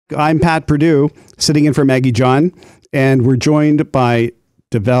I'm Pat Perdue, sitting in for Maggie John, and we're joined by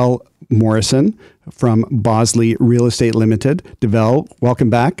Develle Morrison from Bosley Real Estate Limited. Develle, welcome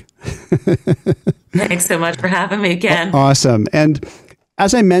back. Thanks so much for having me again. Awesome. And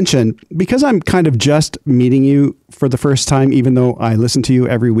as I mentioned, because I'm kind of just meeting you for the first time, even though I listen to you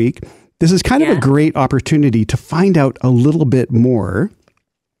every week, this is kind of a great opportunity to find out a little bit more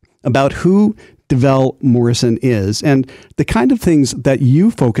about who Develle Morrison is and the kind of things that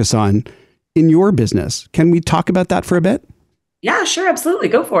you focus on in your business. Can we talk about that for a bit? Yeah, sure. Absolutely.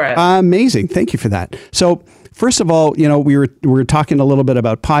 Go for it. Amazing. Thank you for that. So first of all, we were talking a little bit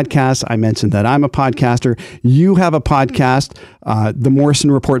about podcasts. I mentioned that I'm a podcaster. You have a podcast, the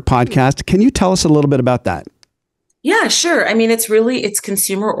Morrison Report podcast. Can you tell us a little bit about that? Yeah, sure. I mean, it's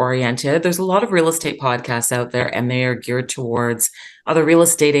consumer oriented. There's a lot of real estate podcasts out there, and they are geared towards other real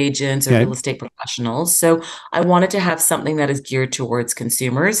estate agents or real estate professionals. So I wanted to have something that is geared towards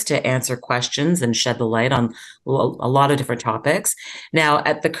consumers to answer questions and shed the light on a lot of different topics. Now,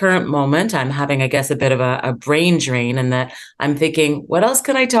 at the current moment, I'm having, I guess, a bit of a brain drain, and that I'm thinking, what else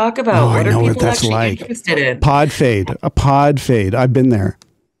can I talk about? What are know people what that's actually like. interested in? A pod fade. I've been there.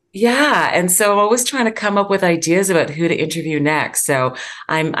 Yeah. And so I'm always trying to come up with ideas about who to interview next. So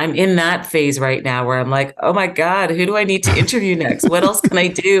I'm in that phase right now where I'm like, oh my God, who do I need to interview next? What else can I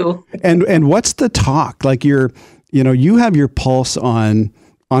do? And what's the talk? Like you have your pulse on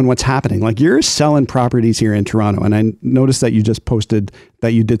what's happening. Like you're selling properties here in Toronto. And I noticed that you just posted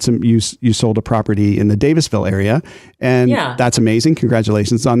that you did you sold a property in the Davisville area. And that's amazing.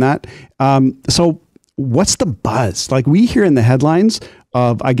 Congratulations on that. So what's the buzz? Like we hear in the headlines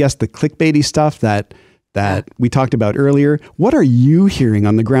of, I guess, the clickbaity stuff that we talked about earlier. What are you hearing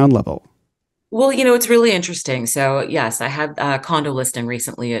on the ground level? Well, it's really interesting. So yes, I had a condo listing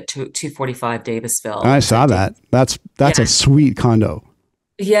recently at 245 Davisville. I saw that. That's a sweet condo.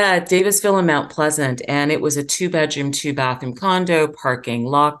 Yeah, Davisville and Mount Pleasant. And it was a 2-bedroom, 2-bathroom condo, parking,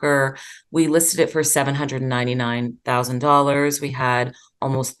 locker. We listed it for $799,000. We had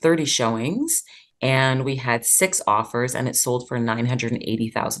almost 30 showings. And we had 6 offers, and it sold for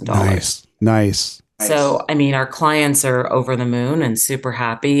 $980,000. Nice. So, I mean, our clients are over the moon and super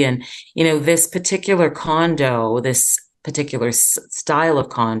happy. And, this particular condo, this particular style of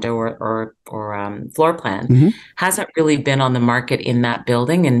condo or floor plan hasn't really been on the market in that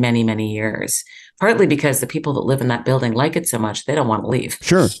building in many, many years, partly because the people that live in that building like it so much, they don't want to leave.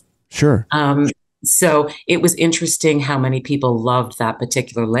 Sure. So it was interesting how many people loved that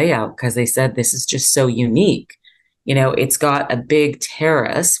particular layout because they said this is just so unique. It's got a big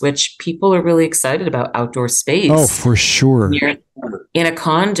terrace, which people are really excited about, outdoor space. Oh, for sure. In a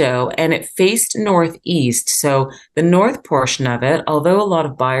condo, and it faced northeast. So the north portion of it, although a lot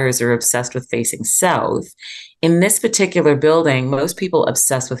of buyers are obsessed with facing south, in this particular building, most people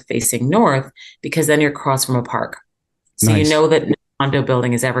obsess with facing north because then you're across from a park. So you know that condo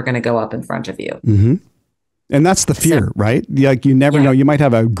building is ever going to go up in front of you. Mm-hmm. And that's the fear, right? Like you never know. You might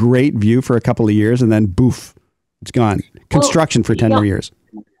have a great view for a couple of years and then boof, it's gone. Construction for 10 more years.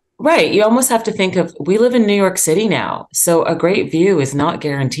 Right. You almost have to think of, we live in New York City now. So a great view is not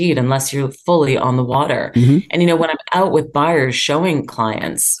guaranteed unless you're fully on the water. Mm-hmm. And, when I'm out with buyers showing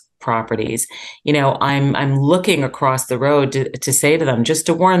clients properties, I'm looking across the road to say to them, just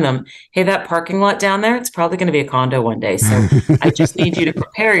to warn them, hey, that parking lot down there, it's probably going to be a condo one day. So I just need you to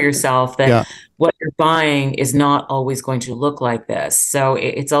prepare yourself that what you're buying is not always going to look like this. So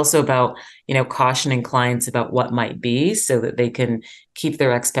it's also about, cautioning clients about what might be so that they can keep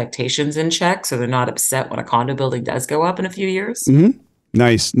their expectations in check so they're not upset when a condo building does go up in a few years. Mm-hmm.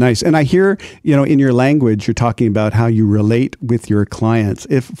 Nice. And I hear, in your language, you're talking about how you relate with your clients.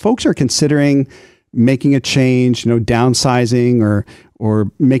 If folks are considering making a change, downsizing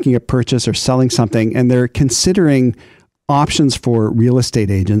or making a purchase or selling something, and they're considering options for real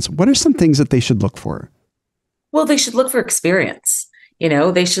estate agents, what are some things that they should look for? Well, they should look for experience.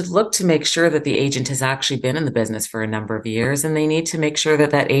 They should look to make sure that the agent has actually been in the business for a number of years, and they need to make sure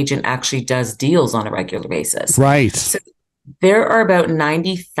that agent actually does deals on a regular basis. Right. So there are about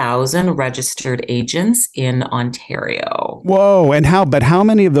 90,000 registered agents in Ontario. Whoa. And how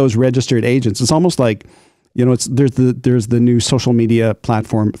many of those registered agents? It's almost like, there's the new social media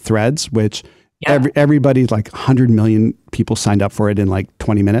platform Threads, which everybody's like 100 million people signed up for it in like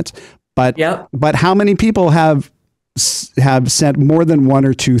 20 minutes. But how many people have sent more than one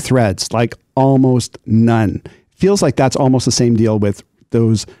or two threads? Like almost none. Feels like that's almost the same deal with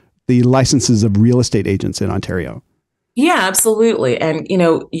the licenses of real estate agents in Ontario. Yeah, absolutely. And,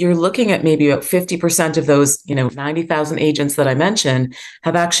 you're looking at maybe about 50% of those, 90,000 agents that I mentioned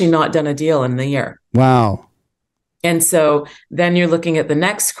have actually not done a deal in the year. Wow. And so then you're looking at the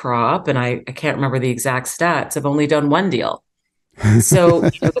next crop, and I can't remember the exact stats, have only done one deal. So,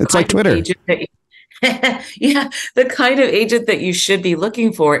 the It's like kind of Twitter. agent that yeah, the kind of agent that you should be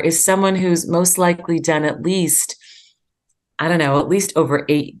looking for is someone who's most likely done at least, I don't know, at least over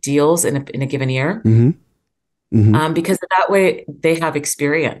 8 deals in a given year. Hmm. Hmm. Because that way they have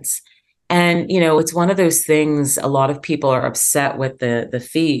experience. And, it's one of those things, a lot of people are upset with the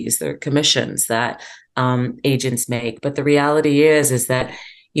fees, the commissions that agents make. But the reality is that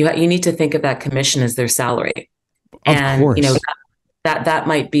you need to think of that commission as their salary. Of And, course. that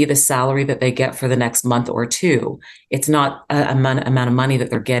might be the salary that they get for the next month or two. It's not amount of money that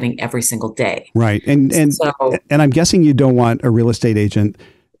they're getting every single day. Right. And So, and I'm guessing you don't want a real estate agent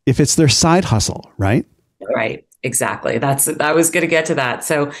if it's their side hustle, right? right. Exactly. I was going to get to that.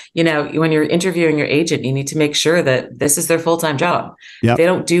 So, when you're interviewing your agent, you need to make sure that this is their full-time job. They Yep.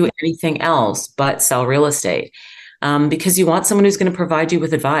 don't do anything else but sell real estate. Because you want someone who's going to provide you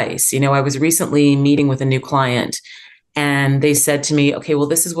with advice. I was recently meeting with a new client, and they said to me, okay, well,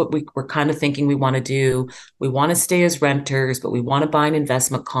 this is what we're kind of thinking we want to do. We want to stay as renters, but we want to buy an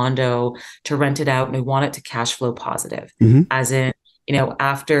investment condo to rent it out, and we want it to cash flow positive, Hmm. as in,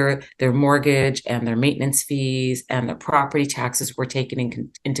 after their mortgage and their maintenance fees and their property taxes were taken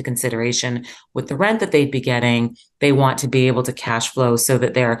into consideration with the rent that they'd be getting, they want to be able to cash flow so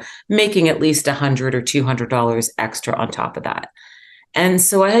that they're making at least $100 or $200 extra on top of that. And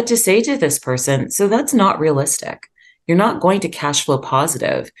so I had to say to this person, so that's not realistic. You're not going to cash flow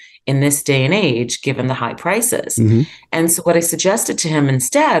positive in this day and age, given the high prices. Hmm. And so what I suggested to him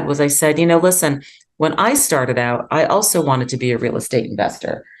instead was I said, listen, when I started out, I also wanted to be a real estate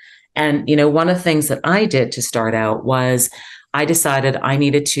investor. And, one of the things that I did to start out was I decided I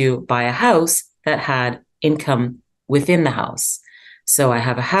needed to buy a house that had income within the house. So I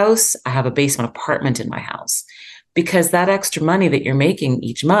have a house, I have a basement apartment in my house, because that extra money that you're making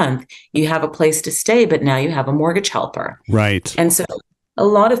each month, you have a place to stay, but now you have a mortgage helper. Right. And so a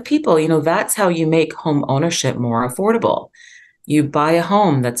lot of people, that's how you make home ownership more affordable. You buy a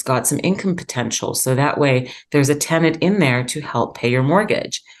home that's got some income potential. So that way there's a tenant in there to help pay your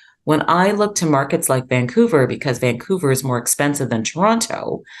mortgage. When I look to markets like Vancouver, because Vancouver is more expensive than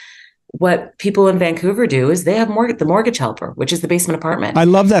Toronto, what people in Vancouver do is they have the mortgage helper, which is the basement apartment. I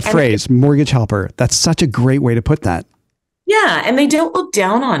love that And phrase, mortgage helper. That's such a great way to put that. yeah, and they don't look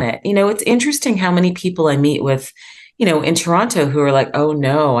down on it. It's interesting how many people I meet with, in Toronto who are like, oh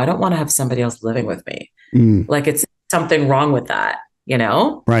no, I don't want to have somebody else living with me. Mm. Like it's something wrong with that.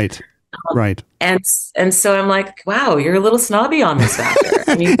 Right. Right. And so I'm like, wow, you're a little snobby on this factor.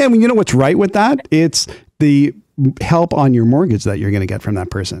 I mean, And you know what's right with that? It's the help on your mortgage that you're going to get from that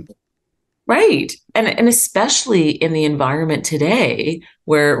person. right. And especially in the environment today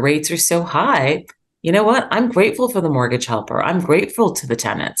where rates are so high, you know what? I'm grateful for the mortgage helper. I'm grateful to the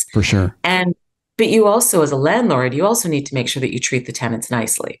tenants. For sure. But you also, as a landlord, you also need to make sure that you treat the tenants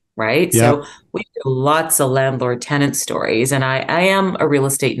nicely, right? Yep. So we do lots of landlord tenant stories, and I am a real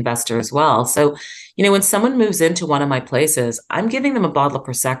estate investor as well. So, when someone moves into one of my places, I'm giving them a bottle of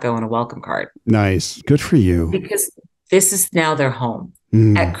Prosecco and a welcome card Nice. Good for you. because this is now their home.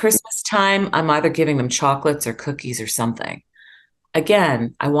 Mm. At Christmas time, I'm either giving them chocolates or cookies or something.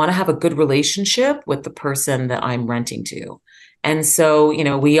 Again, I want to have a good relationship with the person that I'm renting to. And so,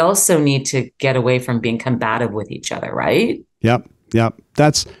 we also need to get away from being combative with each other, right? Yep. Yep.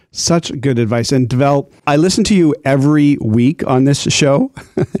 That's such good advice. And Devel, I listen to you every week on this show.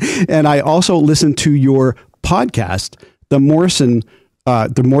 And I also listen to your podcast, the Morrison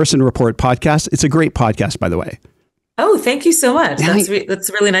Report podcast. It's a great podcast, by the way. Oh, thank you so much. Yeah, That's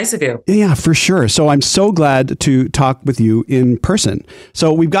really nice of you. Yeah, for sure. So I'm so glad to talk with you in person.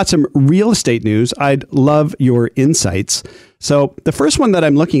 So we've got some real estate news. I'd love your insights. So the first one that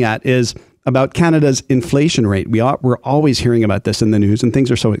I'm looking at is about Canada's inflation rate. We're always hearing about this in the news, and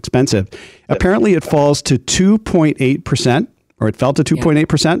things are so expensive. Apparently it falls to 2.8%, or it fell to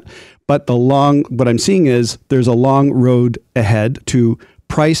 2.8%. But what I'm seeing is there's a long road ahead to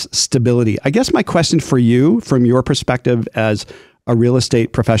price stability. I guess my question for you, from your perspective as a real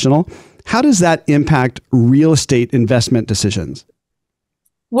estate professional, how does that impact real estate investment decisions?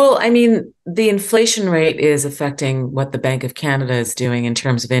 Well, I mean, the inflation rate is affecting what the Bank of Canada is doing in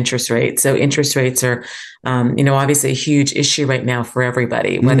terms of interest rates. So interest rates are, obviously a huge issue right now for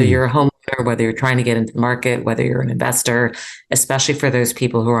everybody, whether you're a homeowner, whether you're trying to get into the market, whether you're an investor, especially for those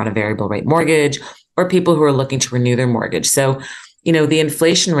people who are on a variable rate mortgage or people who are looking to renew their mortgage. So, the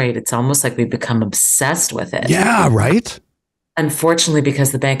inflation rate, it's almost like we've become obsessed with it. Yeah, right. Unfortunately,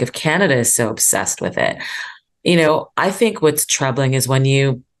 because the Bank of Canada is so obsessed with it. I think what's troubling is when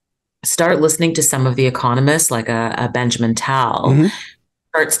you start listening to some of the economists, like a Benjamin Tal, Hmm.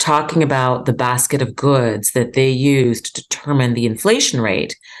 starts talking about the basket of goods that they use to determine the inflation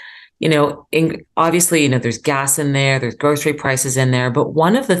rate. Obviously, there's gas in there, there's grocery prices in there, but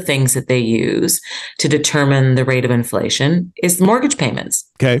one of the things that they use to determine the rate of inflation is mortgage payments.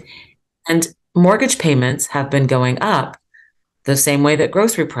 Okay. And mortgage payments have been going up the same way that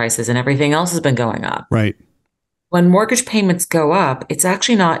grocery prices and everything else has been going up. Right. When mortgage payments go up, it's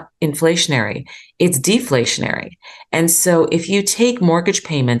actually not inflationary, it's deflationary. And so if you take mortgage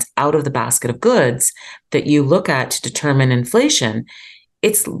payments out of the basket of goods that you look at to determine inflation,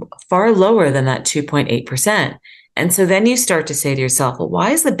 it's far lower than that 2.8%. And so then you start to say to yourself, well,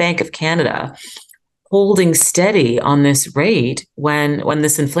 why is the Bank of Canada holding steady on this rate when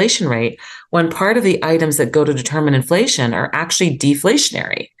this inflation rate, when part of the items that go to determine inflation are actually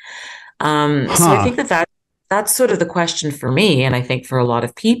deflationary? So I think that's sort of the question for me, and I think for a lot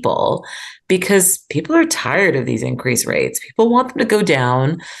of people, because people are tired of these increased rates. People want them to go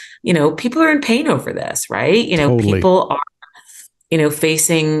down. People are in pain over this, right? Totally. People are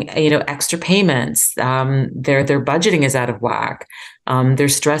facing, extra payments. Their budgeting is out of whack. They're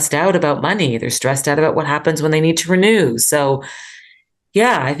stressed out about money. They're stressed out about what happens when they need to renew. So,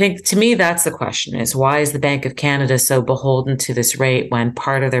 yeah, I think to me, that's the question is why is the Bank of Canada so beholden to this rate when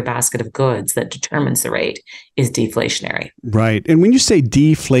part of their basket of goods that determines the rate is deflationary? Right. And when you say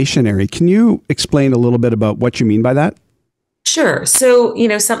deflationary, can you explain a little bit about what you mean by that? Sure. So,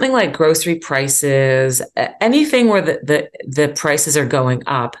 something like grocery prices, anything where the prices are going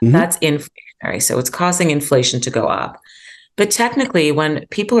up, that's inflationary. So it's causing inflation to go up. But technically, when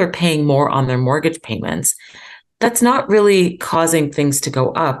people are paying more on their mortgage payments, that's not really causing things to go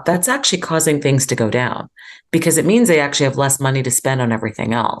up. That's actually causing things to go down because it means they actually have less money to spend on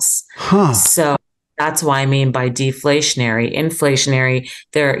everything else. So that's why I mean by deflationary. Inflationary,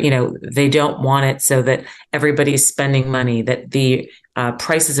 they don't want it so that everybody's spending money, that the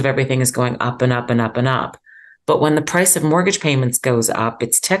prices of everything is going up and up and up and up. But when the price of mortgage payments goes up,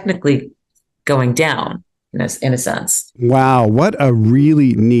 it's technically going down in a sense. Wow. What a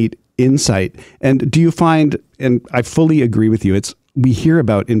really neat insight. And do you find, and I fully agree with you, we hear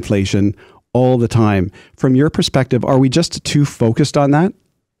about inflation all the time. From your perspective, are we just too focused on that?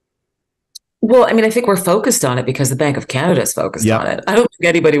 Well, I mean, I think we're focused on it because the Bank of Canada is focused on it. I don't think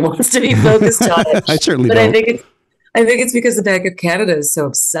anybody wants to be focused on it. I certainly but don't. I think it's because the Bank of Canada is so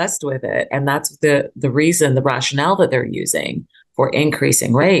obsessed with it. And that's the reason, the rationale that they're using for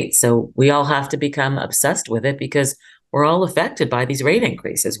increasing rates. So we all have to become obsessed with it because we're all affected by these rate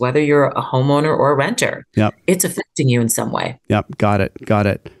increases, whether you're a homeowner or a renter. Yep. It's affecting you in some way. Yep. Got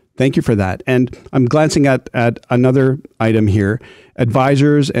it. Thank you for that. And I'm glancing at another item here.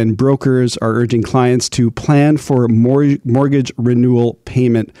 Advisors and brokers are urging clients to plan for mortgage renewal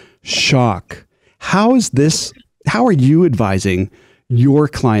payment shock. How are you advising your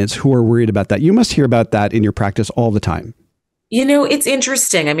clients who are worried about that? You must hear about that in your practice all the time. It's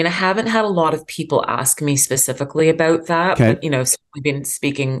interesting. I mean, I haven't had a lot of people ask me specifically about that, Okay. but, we've been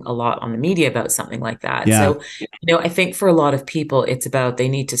speaking a lot on the media about something like that. Yeah. So, I think for a lot of people, it's about they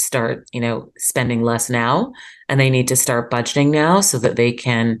need to start, spending less now and they need to start budgeting now so that they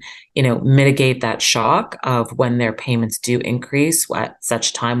can, mitigate that shock of when their payments do increase at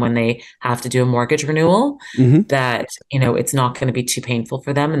such time when they have to do a mortgage renewal, that, it's not going to be too painful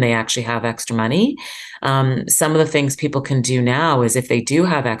for them and they actually have extra money. Some of the things people can do now is if they do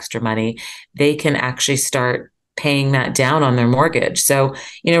have extra money, they can actually start paying that down on their mortgage. So,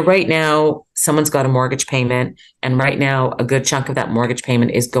 right now someone's got a mortgage payment and right now a good chunk of that mortgage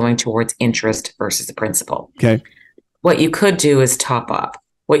payment is going towards interest versus the principal. Okay. What you could do is top up.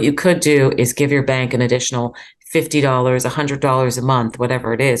 What you could do is give your bank an additional $50, $100 a month,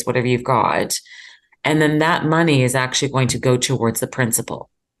 whatever it is, whatever you've got. And then that money is actually going to go towards the principal.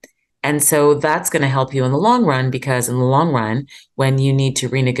 And so that's going to help you in the long run, because in the long run, when you need to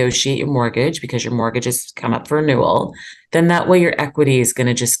renegotiate your mortgage because your mortgage has come up for renewal, then that way your equity is going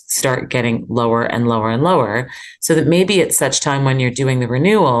to just start getting lower and lower and lower. So that maybe at such time when you're doing the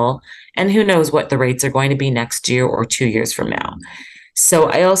renewal, and who knows what the rates are going to be next year or 2 years from now. So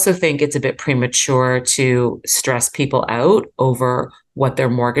I also think it's a bit premature to stress people out over what their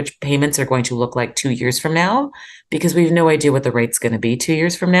mortgage payments are going to look like 2 years from now, because we have no idea what the rate's going to be 2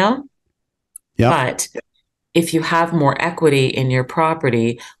 years from now. Yep. But if you have more equity in your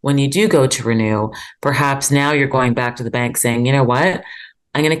property, when you do go to renew, perhaps now you're going back to the bank saying, you know what,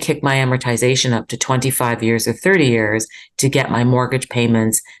 I'm going to kick my amortization up to 25 years or 30 years to get my mortgage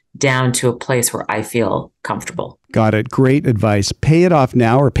payments down to a place where I feel comfortable. Got it. Great advice. Pay it off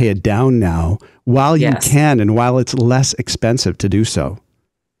now or pay it down now while you can and while it's less expensive to do so.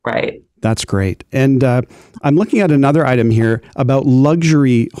 Right. That's great. And I'm looking at another item here about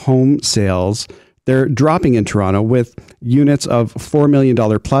luxury home sales. They're dropping in Toronto with units of $4 million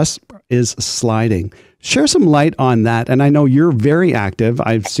plus is sliding. Share some light on that. And I know you're very active.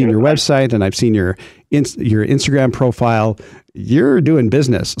 I've seen your website and I've seen your Instagram profile. You're doing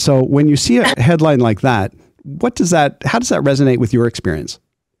business. So when you see a headline like that, how does that resonate with your experience?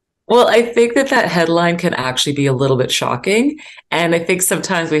 Well, I think that headline can actually be a little bit shocking. And I think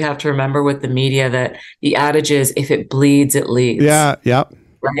sometimes we have to remember with the media that the adage is, if it bleeds, it leads. Yeah. Yeah.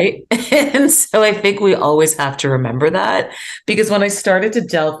 Right. And so I think we always have to remember that, because when I started to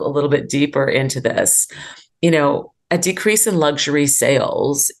delve a little bit deeper into this, a decrease in luxury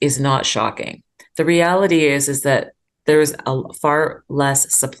sales is not shocking. The reality is that there's a far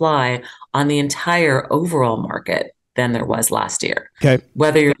less supply on the entire overall market than there was last year, okay,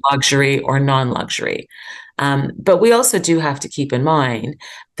 whether you're luxury or non-luxury. But we also do have to keep in mind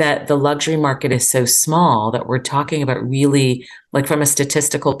that the luxury market is so small that we're talking about really, like from a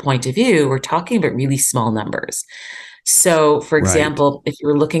statistical point of view, we're talking about really small numbers. So, for example, if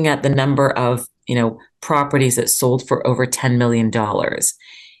you're looking at the number of, properties that sold for over $10 million,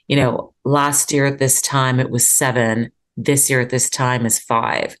 last year at this time it was 7. This year at this time is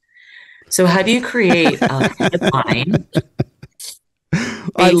 5. So how do you create a headline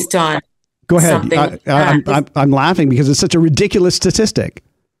based on Go ahead. I'm laughing because it's such a ridiculous statistic.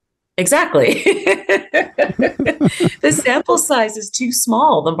 Exactly. The sample size is too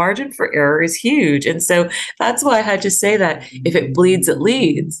small. The margin for error is huge. And so that's why I had to say that if it bleeds, it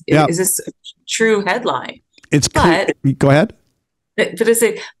leads. Yep. Is this a true headline? Go ahead.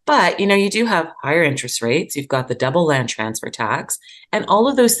 But you do have higher interest rates. You've got the double land transfer tax, and all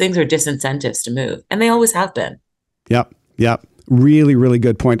of those things are disincentives to move, and they always have been. Yep. Really, really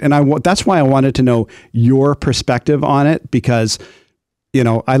good point. And that's why I wanted to know your perspective on it, because,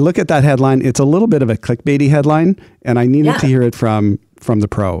 I look at that headline. It's a little bit of a clickbaity headline, and I needed to hear it from the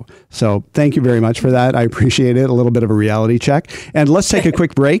pro. So thank you very much for that. I appreciate it. A little bit of a reality check. And let's take a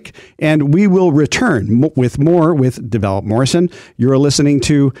quick break, and we will return with more with Develop Morrison. You're listening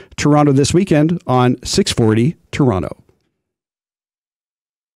to Toronto This Weekend on 640 Toronto.